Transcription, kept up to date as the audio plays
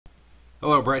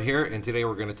Hello, Brett here, and today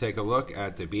we're going to take a look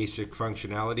at the basic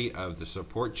functionality of the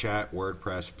Support Chat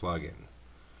WordPress plugin.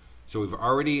 So we've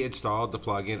already installed the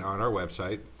plugin on our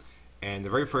website, and the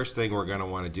very first thing we're going to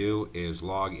want to do is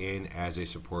log in as a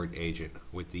support agent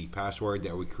with the password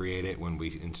that we created when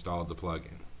we installed the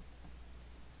plugin.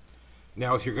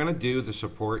 Now, if you're going to do the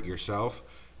support yourself,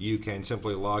 you can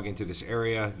simply log into this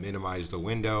area, minimize the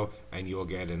window, and you'll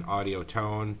get an audio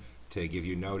tone to give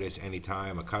you notice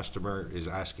anytime a customer is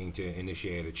asking to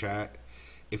initiate a chat.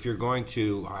 If you're going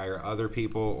to hire other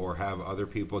people or have other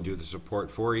people do the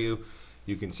support for you,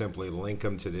 you can simply link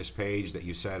them to this page that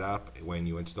you set up when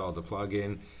you install the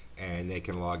plugin, and they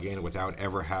can log in without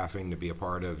ever having to be a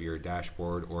part of your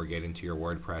dashboard or get into your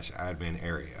WordPress admin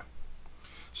area.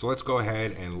 So let's go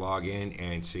ahead and log in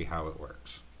and see how it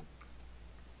works.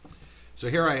 So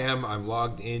here I am, I'm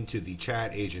logged into the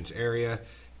chat agents area,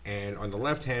 and on the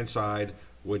left hand side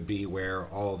would be where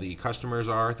all the customers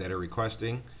are that are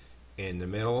requesting. In the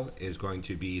middle is going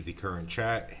to be the current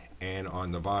chat, and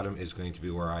on the bottom is going to be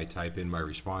where I type in my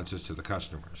responses to the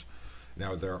customers.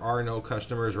 Now there are no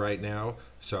customers right now,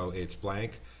 so it's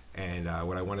blank, and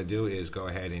what I want to do is go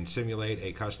ahead and simulate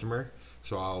a customer.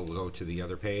 So I'll go to the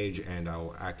other page and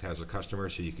I'll act as a customer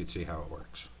so you can see how it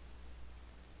works.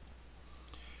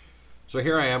 So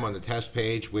here I am on the test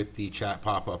page with the chat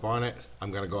pop-up on it.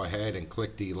 I'm going to go ahead and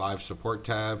click the Live Support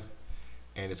tab,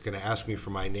 and it's going to ask me for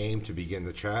my name to begin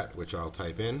the chat, which I'll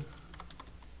type in.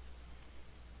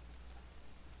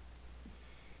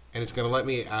 And it's going to let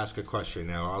me ask a question.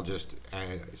 Now I'll just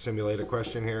simulate a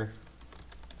question here.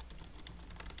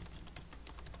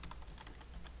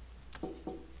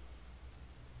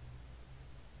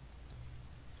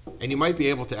 And you might be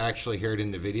able to actually hear it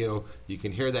in the video. You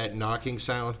can hear that knocking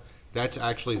sound. That's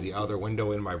actually the other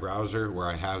window in my browser where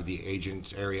I have the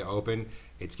agents area open.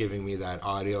 It's giving me that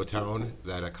audio tone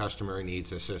that a customer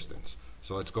needs assistance.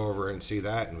 So let's go over and see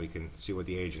that, and we can see what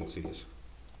the agent sees.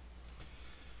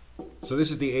 So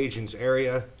this is the agents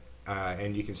area,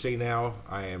 and you can see now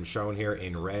I am shown here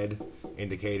in red,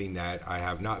 indicating that I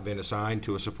have not been assigned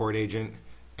to a support agent,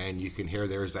 and you can hear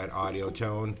there's that audio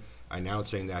tone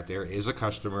announcing that there is a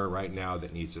customer right now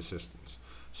that needs assistance.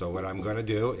 So what I'm going to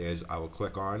do is I will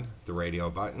click on the radio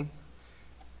button.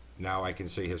 Now I can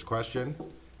see his question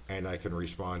and I can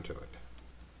respond to it.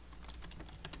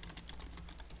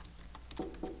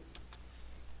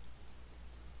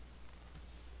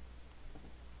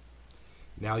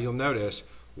 Now you'll notice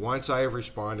once I have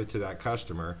responded to that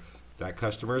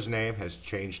customer's name has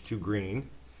changed to green.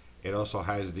 It also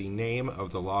has the name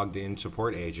of the logged in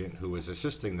support agent who is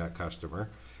assisting that customer,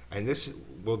 and this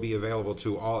will be available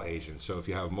to all agents. So if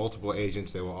you have multiple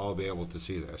agents, they will all be able to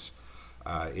see this.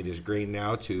 It is green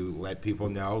now to let people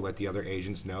know, let the other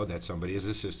agents know that somebody is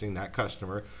assisting that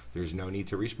customer. There's no need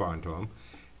to respond to them,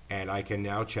 and I can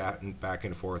now chat back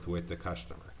and forth with the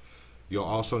customer. You'll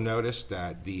also notice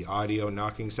that the audio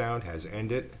knocking sound has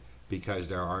ended because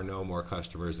there are no more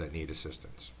customers that need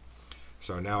assistance.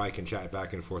 So now I can chat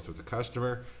back and forth with the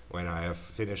customer. When I have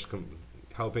finished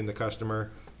helping the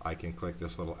customer, I can click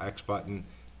this little X button,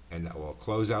 and that will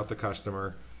close out the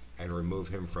customer and remove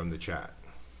him from the chat.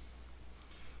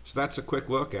 So that's a quick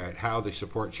look at how the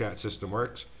support chat system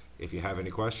works. If you have any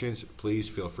questions, please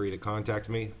feel free to contact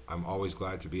me. I'm always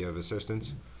glad to be of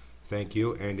assistance. Thank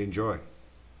you and enjoy.